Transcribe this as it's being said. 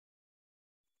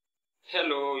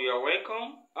Hello, you are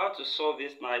welcome. How to solve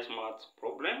this nice math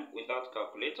problem without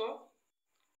calculator.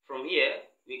 From here,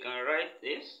 we can write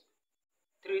this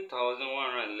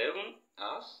 3,111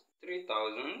 as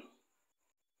 3,000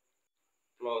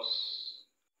 plus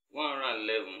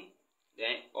 111,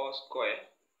 then all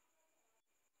square,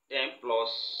 then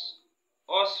plus,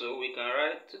 also we can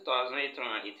write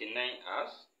 2,889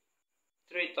 as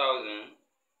 3,000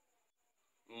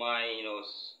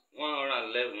 minus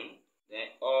 111,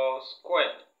 then all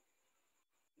squared.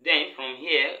 Then from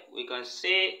here we can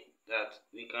say that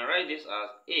we can write this as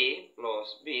a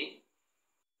plus b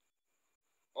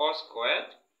all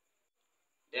squared,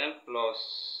 then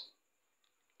plus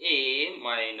a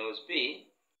minus b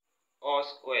all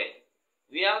squared,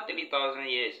 where 3,000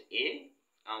 here is a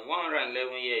and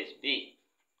 111 here is b.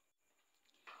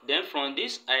 Then from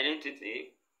this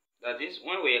identity, that is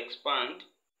when we expand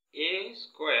a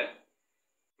square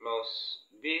plus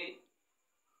b,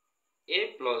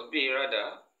 a plus b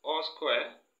rather, all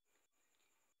square,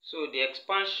 so the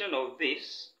expansion of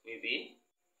this will be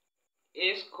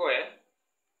a square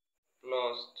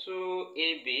plus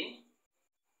 2ab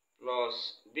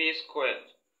plus b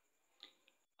squared,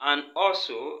 and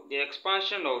also the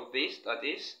expansion of this, that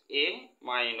is a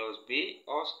minus b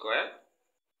all squared.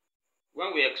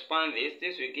 When we expand this,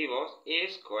 this will give us a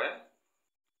square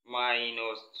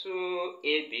minus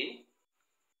 2ab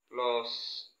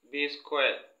plus b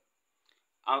squared.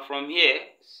 And from here,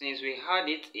 since we had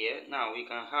it here, now we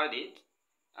can add it,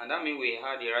 and that means we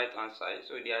had the right hand side.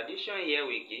 So the addition here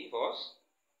will give us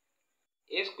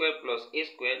a square plus a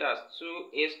square, that's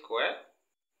 2a square,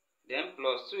 then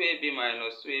plus 2ab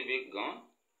minus 2ab gone.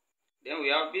 Then we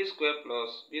have b square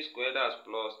plus b square, that's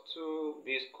plus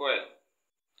 2b squared.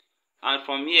 And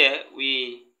from here,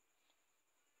 we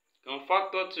can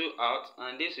factor 2 out,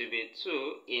 and this will be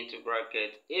 2 into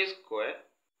bracket a squared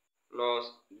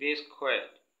plus b squared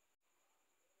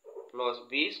plus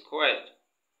b squared,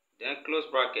 then close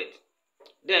bracket.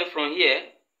 Then from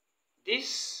here,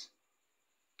 this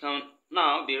can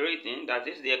now be written, that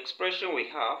is the expression we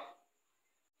have,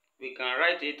 we can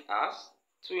write it as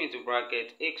 2 into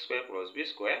bracket a squared plus b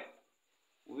squared,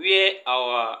 where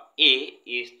our a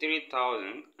is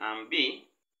 3,000 and b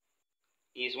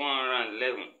is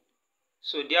 111.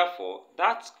 So therefore,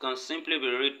 that can simply be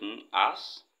written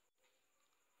as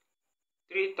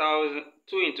 3,000,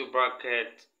 2 into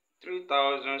bracket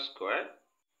 3,000 squared,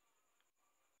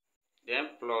 then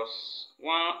plus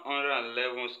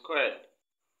 111 squared.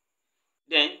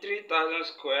 Then 3,000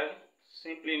 squared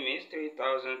simply means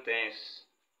 3,000 times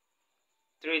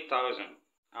 3,000.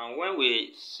 And when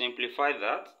we simplify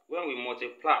that, when we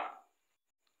multiply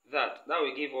that, that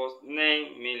will give us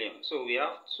 9 million. So we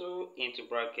have 2 into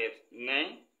bracket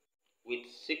 9 with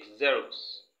 6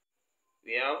 zeros.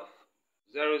 We have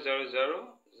 0, 0,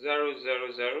 0, 0,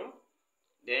 0, 0.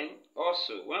 Then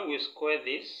also when we square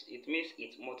this, it means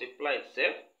it multiplies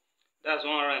itself. That's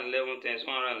 111 times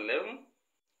 111.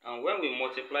 And when we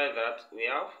multiply that, we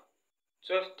have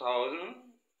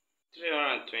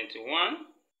 12,321.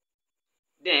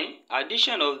 Then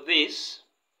addition of this,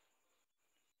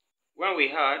 when we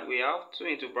have 2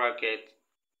 into bracket,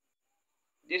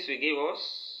 this will give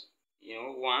us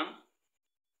 1,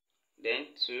 then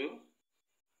 2,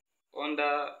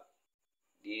 under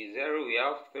the 0 we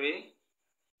have 3,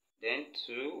 then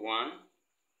 2, 1,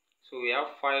 so we have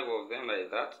 5 of them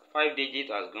like that. 5 digits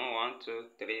has gone, 1, 2,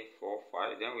 3, 4,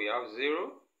 5, then we have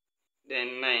 0,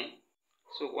 then 9.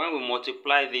 So when we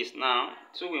multiply this now,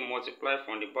 2 will multiply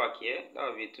from the back here, that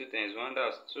will be 2 times 1,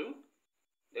 that's 2,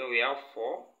 then we have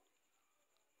 4,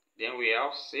 then we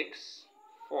have 6,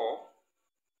 4,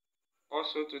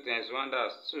 also 2 times 1,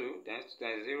 that's 2, then 2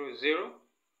 times 0, 0,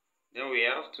 then we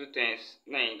have 2 times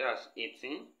 9, that's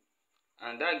 18,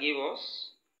 and that gives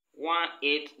us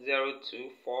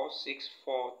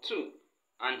 18024,642.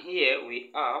 And here we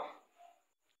have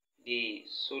the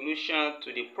solution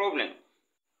to the problem.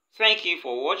 Thank you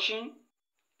for watching.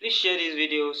 Please share this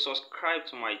video, subscribe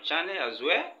to my channel as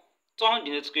well, turn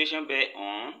the notification bell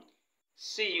on.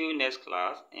 See you next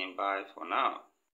class, and bye for now.